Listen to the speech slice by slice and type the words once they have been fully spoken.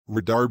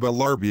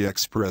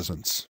Redarbol-RBX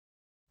presents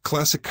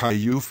Classic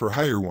Caillou for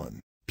Hire 1,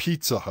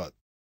 Pizza Hut.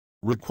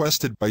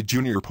 Requested by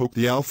Junior Pope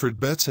the Alfred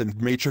Betts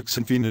and Matrix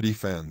Infinity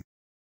fan.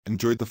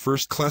 Enjoyed the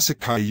first Classic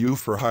Caillou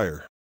for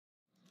Hire.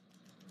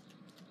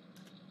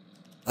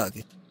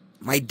 Ugh.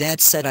 My dad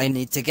said I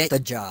need to get a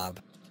job.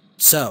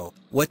 So,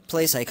 what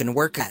place I can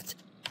work at?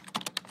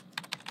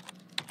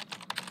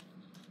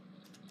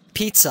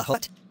 Pizza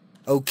Hut?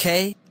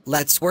 Okay,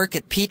 let's work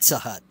at Pizza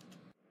Hut.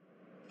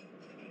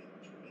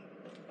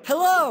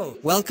 Hello!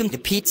 Welcome to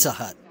Pizza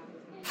Hut.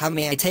 How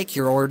may I take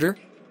your order?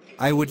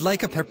 I would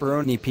like a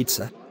pepperoni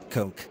pizza,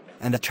 Coke,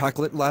 and a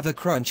chocolate lava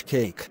crunch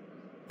cake.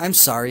 I'm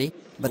sorry,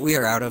 but we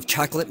are out of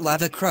chocolate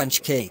lava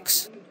crunch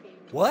cakes.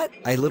 What?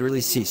 I literally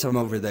see some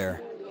over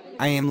there.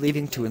 I am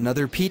leaving to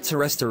another pizza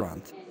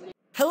restaurant.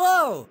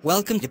 Hello!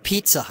 Welcome to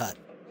Pizza Hut.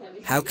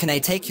 How can I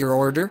take your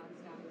order?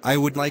 I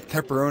would like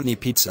pepperoni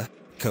pizza,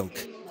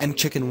 Coke, and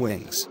chicken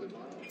wings.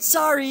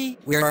 Sorry,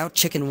 we're out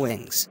chicken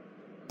wings.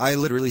 I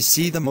literally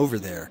see them over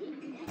there.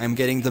 I'm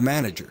getting the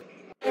manager.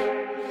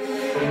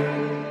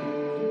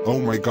 Oh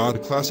my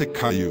god, Classic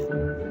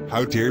Caillou.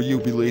 How dare you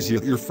be lazy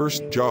at your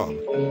first job?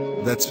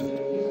 That's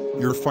it.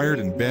 You're fired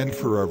and banned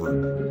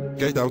forever.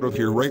 Get out of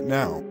here right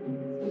now.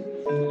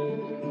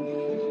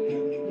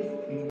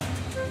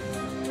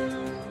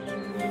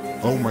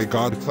 Oh my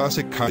god,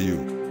 Classic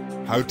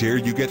Caillou. How dare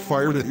you get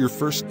fired at your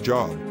first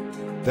job?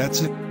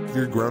 That's it.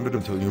 You're grounded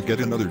until you get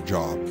another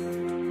job.